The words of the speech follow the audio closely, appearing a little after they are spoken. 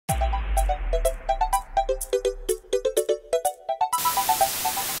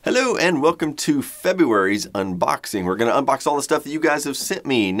Hello and welcome to February's unboxing. We're going to unbox all the stuff that you guys have sent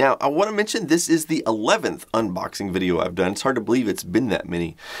me. Now, I want to mention this is the 11th unboxing video I've done. It's hard to believe it's been that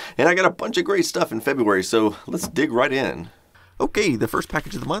many. And I got a bunch of great stuff in February, so let's dig right in. Okay, the first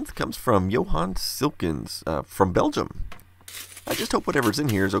package of the month comes from Johan Silkens from Belgium. I just hope whatever's in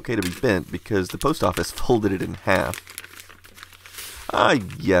here is okay to be bent because the post office folded it in half.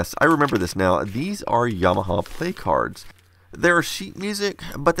 Yes, I remember this now. These are Yamaha play cards. They're sheet music,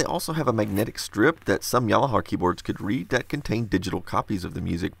 but they also have a magnetic strip that some Yamaha keyboards could read that contain digital copies of the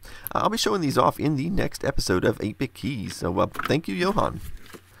music. I'll be showing these off in the next episode of 8-Bit Keys, so thank you, Johan.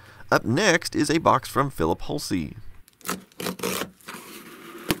 Up next is a box from Philip Hulsey.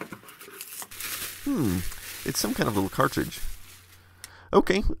 It's some kind of little cartridge.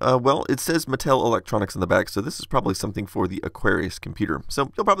 Okay, well, it says Mattel Electronics on the back, so this is probably something for the Aquarius computer.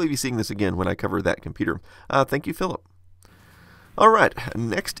 So you'll probably be seeing this again when I cover that computer. Thank you, Philip. Alright,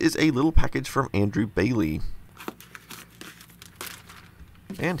 next is a little package from Andrew Bailey.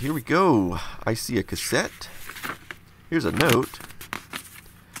 And here we go. I see a cassette. Here's a note.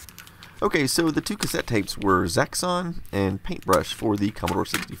 Okay, so the two cassette tapes were Zaxxon and Paintbrush for the Commodore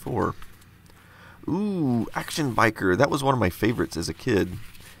 64. Ooh, Action Biker. That was one of my favorites as a kid.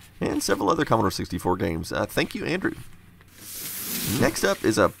 And several other Commodore 64 games. Thank you, Andrew. Next up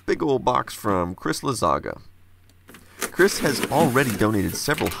is a big old box from Chris Lazaga. Chris has already donated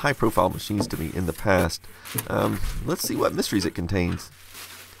several high-profile machines to me in the past. Let's see what mysteries it contains.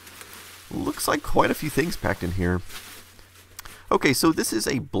 Looks like quite a few things packed in here. Okay, so this is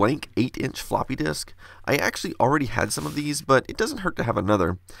a blank 8-inch floppy disk. I actually already had some of these, but it doesn't hurt to have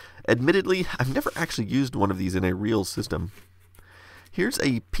another. Admittedly, I've never actually used one of these in a real system. Here's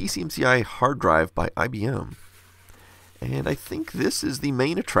a PCMCI hard drive by IBM. And I think this is the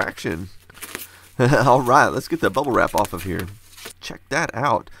main attraction. Alright, let's get the bubble wrap off of here. Check that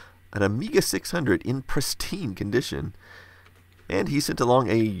out. An Amiga 600 in pristine condition. And he sent along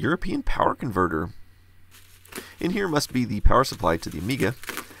a European power converter. In here must be the power supply to the Amiga.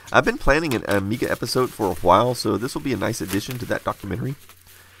 I've been planning an Amiga episode for a while, so this will be a nice addition to that documentary.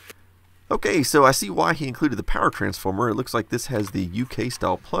 Okay, so I see why he included the power transformer. It looks like this has the UK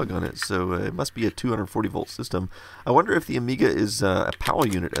style plug on it, so it must be a 240 volt system. I wonder if the Amiga is a PAL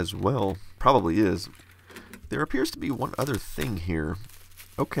unit as well. Probably is. There appears to be one other thing here.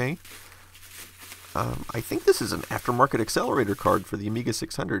 Okay. I think this is an aftermarket accelerator card for the Amiga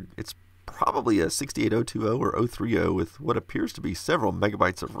 600. It's probably a 68020 or 030 with what appears to be several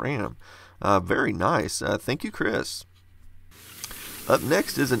megabytes of RAM. Very nice. Thank you, Chris. Up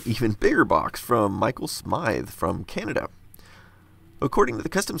next is an even bigger box from Michael Smythe from Canada. According to the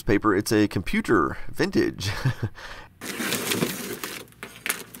customs paper, it's a computer, vintage.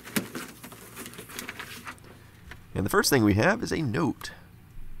 And the first thing we have is a note.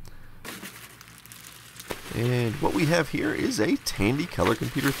 And what we have here is a Tandy Color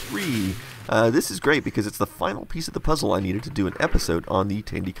Computer 3. This is great because it's the final piece of the puzzle I needed to do an episode on the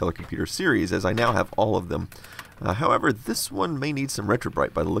Tandy Color Computer series, as I now have all of them. However, this one may need some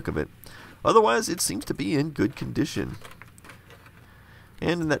Retrobrite by the look of it. Otherwise, it seems to be in good condition.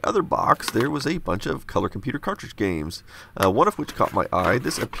 And in that other box, there was a bunch of Color Computer cartridge games, one of which caught my eye.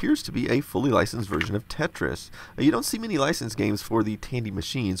 This appears to be a fully licensed version of Tetris. You don't see many licensed games for the Tandy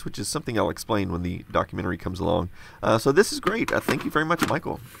machines, which is something I'll explain when the documentary comes along. So this is great. Thank you very much,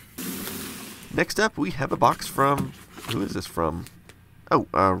 Michael. Next up, we have a box from... Who is this from? Oh,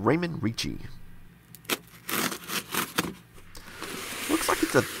 Raymond Ricci. Looks like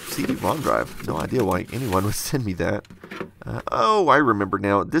it's a CD-ROM drive. No idea why anyone would send me that. Oh, I remember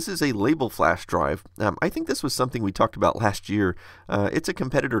now. This is a label flash drive. I think this was something we talked about last year. It's a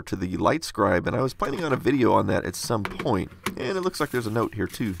competitor to the LightScribe, and I was planning on a video on that at some point. And it looks like there's a note here,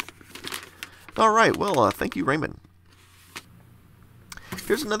 too. Alright, well, thank you, Raymond.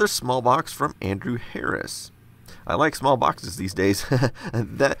 Here's another small box from Andrew Harris. I like small boxes these days.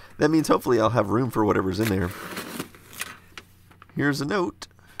 That means hopefully I'll have room for whatever's in there. Here's a note.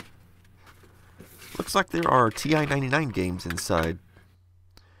 Looks like there are TI-99 games inside.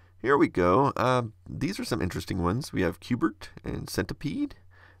 Here we go. These are some interesting ones. We have Q*bert and Centipede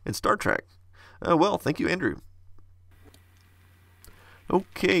and Star Trek. Well, thank you, Andrew.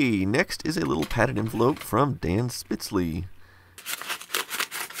 Okay, next is a little padded envelope from Dan Spitzley.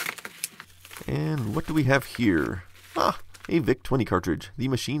 And what do we have here? A VIC-20 cartridge, the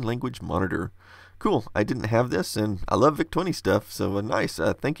machine language monitor. Cool, I didn't have this, and I love VIC-20 stuff, so nice.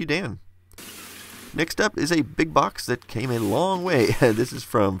 Thank you, Dan. Next up is a big box that came a long way. This is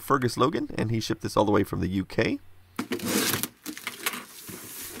from Fergus Logan, and he shipped this all the way from the UK.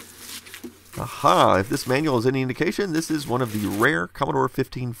 Aha, if this manual is any indication, this is one of the rare Commodore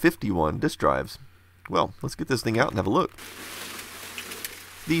 1551 disk drives. Well, let's get this thing out and have a look.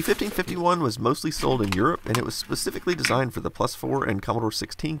 The 1551 was mostly sold in Europe, and it was specifically designed for the Plus4 and Commodore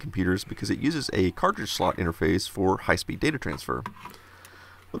 16 computers because it uses a cartridge slot interface for high-speed data transfer.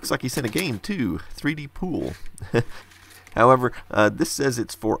 Looks like he sent a game too, 3D Pool. However, this says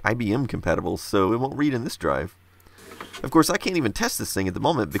it's for IBM compatible, so it won't read in this drive. Of course, I can't even test this thing at the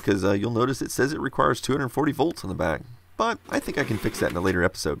moment because you'll notice it says it requires 240 volts on the back. But I think I can fix that in a later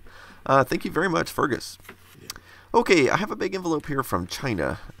episode. Thank you very much, Fergus. Okay, I have a big envelope here from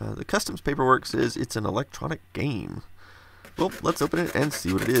China. The customs paperwork says it's an electronic game. Well, let's open it and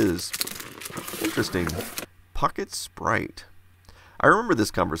see what it is. Interesting. Pocket Sprite. I remember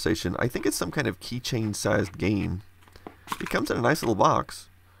this conversation. I think it's some kind of keychain-sized game. It comes in a nice little box.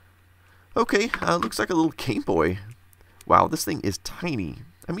 Okay, looks like a little Game Boy. Wow, this thing is tiny.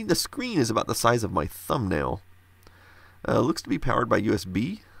 I mean, the screen is about the size of my thumbnail. Looks to be powered by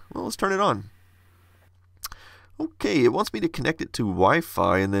USB. Well, let's turn it on. Okay, it wants me to connect it to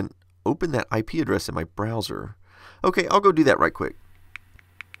Wi-Fi and then open that IP address in my browser. Okay, I'll go do that right quick.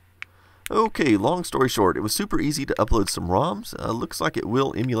 Okay, long story short, it was super easy to upload some ROMs. Looks like it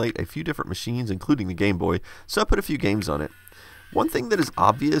will emulate a few different machines, including the Game Boy, so I put a few games on it. One thing that is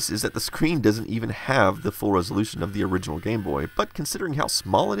obvious is that the screen doesn't even have the full resolution of the original Game Boy, but considering how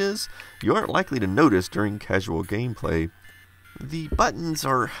small it is, you aren't likely to notice during casual gameplay. The buttons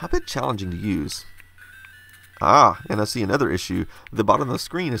are a bit challenging to use. Ah, and I see another issue. The bottom of the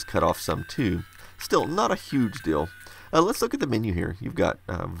screen is cut off some too. Still, not a huge deal. Let's look at the menu here. You've got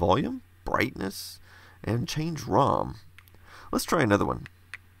volume, brightness, and change ROM. Let's try another one.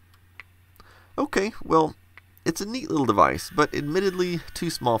 Okay, well, it's a neat little device, but admittedly too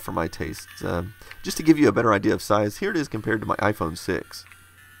small for my tastes. Just to give you a better idea of size, here it is compared to my iPhone 6.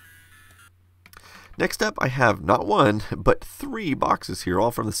 Next up, I have not one, but 3 boxes here,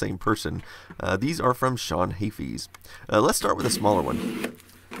 all from the same person. These are from Sean Hafees. Let's start with a smaller one.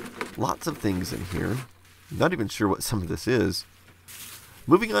 Lots of things in here. Not even sure what some of this is.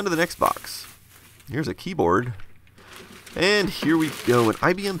 Moving on to the next box. Here's a keyboard. And here we go, an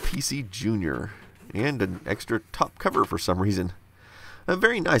IBM PC Junior. And an extra top cover for some reason.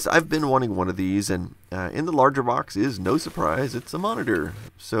 Very nice. I've been wanting one of these, and in the larger box is, no surprise, it's a monitor.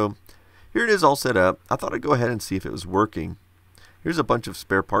 So here it is all set up. I thought I'd go ahead and see if it was working. Here's a bunch of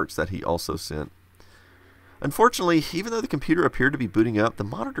spare parts that he also sent. Unfortunately, even though the computer appeared to be booting up, the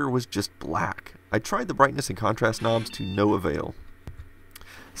monitor was just black. I tried the brightness and contrast knobs to no avail.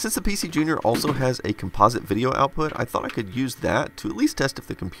 Since the PC Junior also has a composite video output, I thought I could use that to at least test if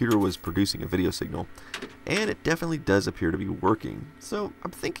the computer was producing a video signal. And it definitely does appear to be working. So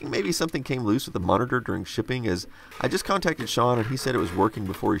I'm thinking maybe something came loose with the monitor during shipping, as I just contacted Sean and he said it was working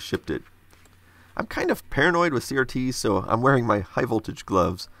before he shipped it. I'm kind of paranoid with CRTs, so I'm wearing my high voltage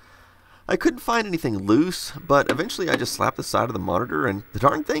gloves. I couldn't find anything loose, but eventually I just slapped the side of the monitor and the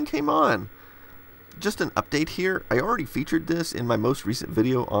darn thing came on. Just an update here, I already featured this in my most recent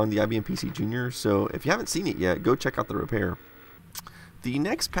video on the IBM PC Junior, so if you haven't seen it yet, go check out the repair. The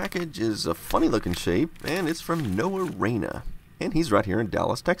next package is a funny looking shape, and it's from Noah Reyna. And he's right here in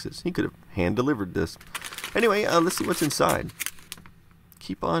Dallas, Texas. He could have hand-delivered this. Anyway, let's see what's inside.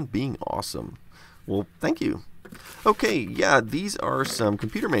 Keep on being awesome. Well, thank you. Okay, yeah, these are some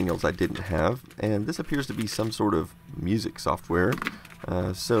computer manuals I didn't have, and this appears to be some sort of music software.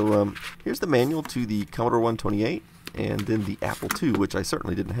 Here's the manual to the Commodore 128, and then the Apple II, which I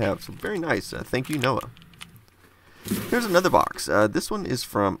certainly didn't have, so very nice. Thank you, Noah. Here's another box. This one is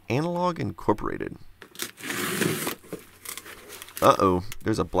from Analog Incorporated. Uh-oh,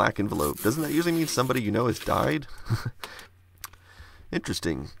 there's a black envelope. Doesn't that usually mean somebody you know has died?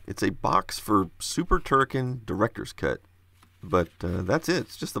 Interesting. It's a box for Super Turrican Director's Cut. But that's it.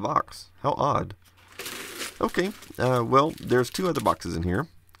 It's just the box. How odd. Okay, well, there's 2 other boxes in here.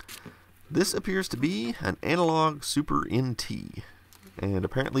 This appears to be an Analog Super NT, and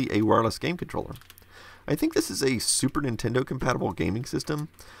apparently a wireless game controller. I think this is a Super Nintendo compatible gaming system.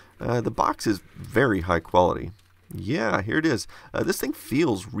 The box is very high quality. Yeah, here it is. This thing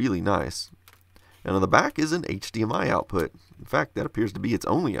feels really nice. And on the back is an HDMI output. In fact, that appears to be its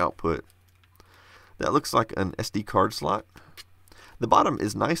only output. That looks like an SD card slot. The bottom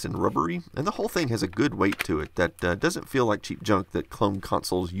is nice and rubbery, and the whole thing has a good weight to it that doesn't feel like cheap junk that clone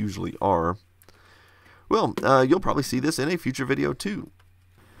consoles usually are. Well, you'll probably see this in a future video too.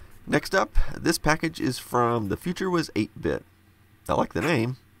 Next up, this package is from The Future Was 8-Bit. I like the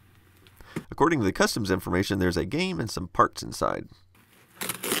name. According to the customs information, there's a game and some parts inside.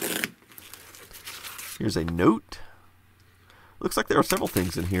 Here's a note. Looks like there are several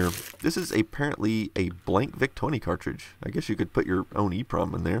things in here. This is apparently a blank VIC-20 cartridge. I guess you could put your own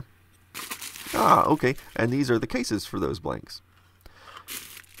EEPROM in there. Ah, okay. And these are the cases for those blanks.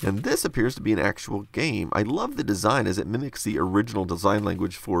 And this appears to be an actual game. I love the design as it mimics the original design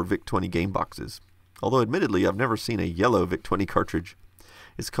language for VIC-20 game boxes. Although admittedly, I've never seen a yellow VIC-20 cartridge.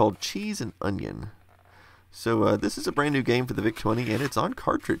 It's called Cheese and Onion. So this is a brand new game for the VIC-20 and it's on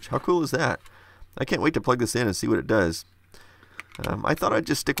cartridge. How cool is that? I can't wait to plug this in and see what it does. I thought I'd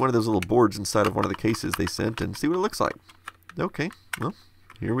just stick one of those little boards inside of one of the cases they sent and see what it looks like. Okay, well,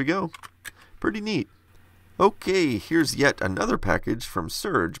 here we go. Pretty neat. Okay, here's yet another package from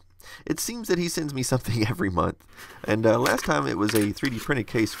Surge. It seems that he sends me something every month. And last time it was a 3D printed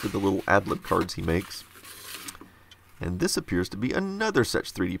case for the little ad-lib cards he makes. And this appears to be another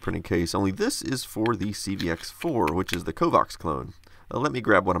such 3D printed case, only this is for the CVX4, which is the Kovacs clone. Let me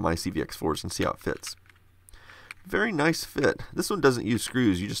grab one of my CVX4s and see how it fits. Very nice fit. This one doesn't use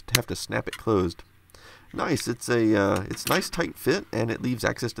screws, you just have to snap it closed. Nice, it's nice tight fit and it leaves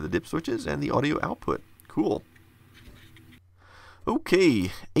access to the dip switches and the audio output. Cool.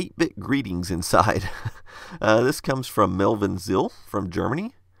 Okay, 8-bit greetings inside. This comes from Melvin Zill from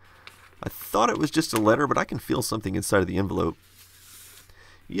Germany. I thought it was just a letter, but I can feel something inside of the envelope.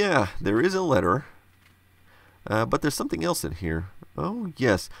 Yeah, there is a letter. But there's something else in here. Oh,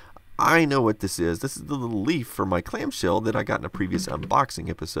 yes. I know what this is. This is the little leaf for my clamshell that I got in a previous unboxing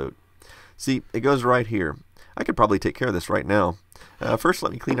episode. See, it goes right here. I could probably take care of this right now. First,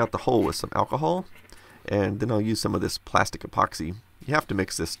 let me clean out the hole with some alcohol. And then I'll use some of this plastic epoxy. You have to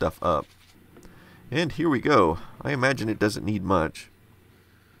mix this stuff up. And here we go. I imagine it doesn't need much.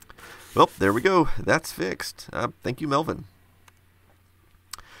 Well, there we go. That's fixed. Thank you, Melvin.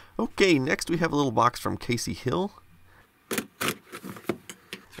 Okay, next we have a little box from Casey Hill.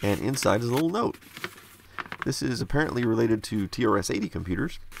 And inside is a little note. This is apparently related to TRS-80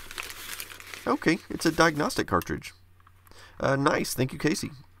 computers. Okay, it's a diagnostic cartridge. Nice, thank you,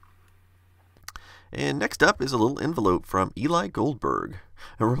 Casey. And next up is a little envelope from Eli Goldberg.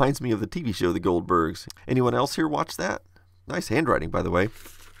 It reminds me of the TV show The Goldbergs. Anyone else here watch that? Nice handwriting, by the way.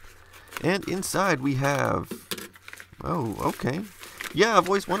 And inside we have... Oh, okay. Yeah, I've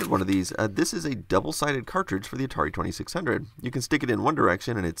always wanted one of these. This is a double-sided cartridge for the Atari 2600. You can stick it in one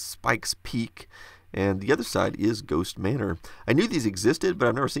direction and it's Spike's Peak, and the other side is Ghost Manor. I knew these existed, but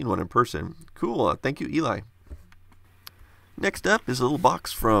I've never seen one in person. Cool, thank you, Eli. Next up is a little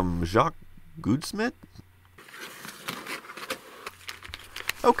box from Jacques Goudsmit.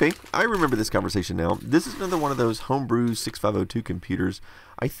 Okay, I remember this conversation now. This is another one of those homebrew 6502 computers.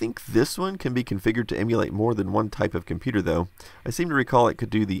 I think this one can be configured to emulate more than one type of computer, though. I seem to recall it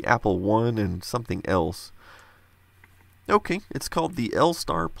could do the Apple I and something else. Okay, it's called the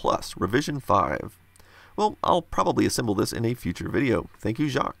L-Star Plus, Revision 5. Well, I'll probably assemble this in a future video. Thank you,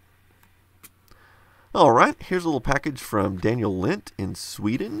 Jacques. Alright, here's a little package from Daniel Lint in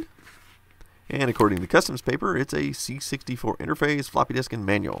Sweden. And according to the customs paper, it's a C64 interface, floppy disk, and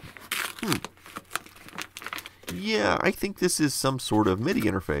manual. Yeah, I think this is some sort of MIDI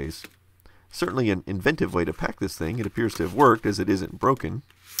interface. Certainly an inventive way to pack this thing. It appears to have worked, as it isn't broken.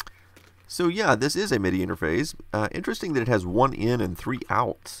 So yeah, this is a MIDI interface. Interesting that it has 1 in and 3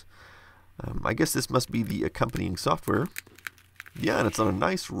 outs. I guess this must be the accompanying software. Yeah, and it's on a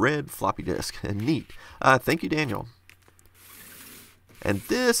nice red floppy disk. Neat. Thank you, Daniel. And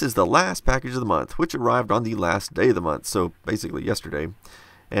this is the last package of the month, which arrived on the last day of the month, so basically yesterday.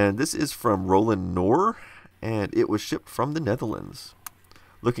 And this is from Roland Noor, and it was shipped from the Netherlands.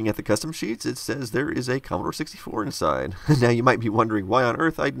 Looking at the custom sheets, it says there is a Commodore 64 inside. Now you might be wondering why on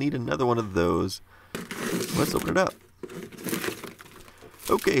earth I'd need another one of those. Let's open it up.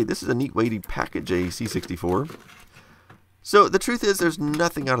 Okay, this is a neat way to package a C64. So the truth is there's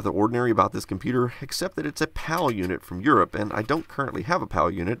nothing out of the ordinary about this computer except that it's a PAL unit from Europe, and I don't currently have a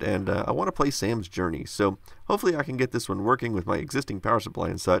PAL unit, and I want to play Sam's Journey, so hopefully I can get this one working with my existing power supply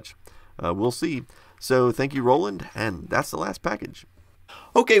and such. We'll see. So thank you, Roland, and that's the last package.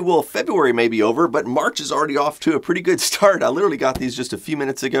 Okay, well, February may be over, but March is already off to a pretty good start. I literally got these just a few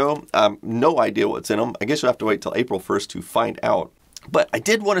minutes ago. No idea what's in them. I guess you'll have to wait till April 1st to find out. But I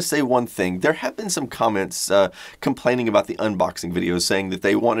did want to say one thing. There have been some comments complaining about the unboxing videos, saying that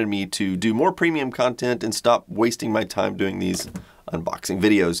they wanted me to do more premium content and stop wasting my time doing these unboxing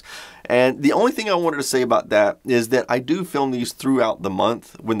videos. And the only thing I wanted to say about that is that I do film these throughout the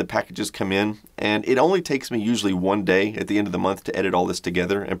month when the packages come in, and it only takes me usually one day at the end of the month to edit all this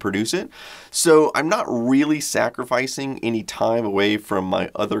together and produce it. So I'm not really sacrificing any time away from my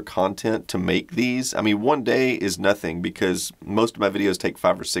other content to make these. I mean, one day is nothing because most of my videos take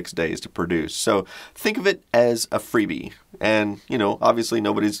 5 or 6 days to produce. So think of it as a freebie. And, you know, obviously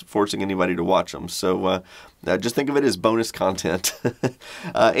nobody's forcing anybody to watch them. So just think of it as bonus content.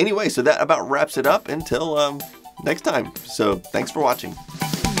 Anyway, so that about wraps it up until next time. So thanks for watching.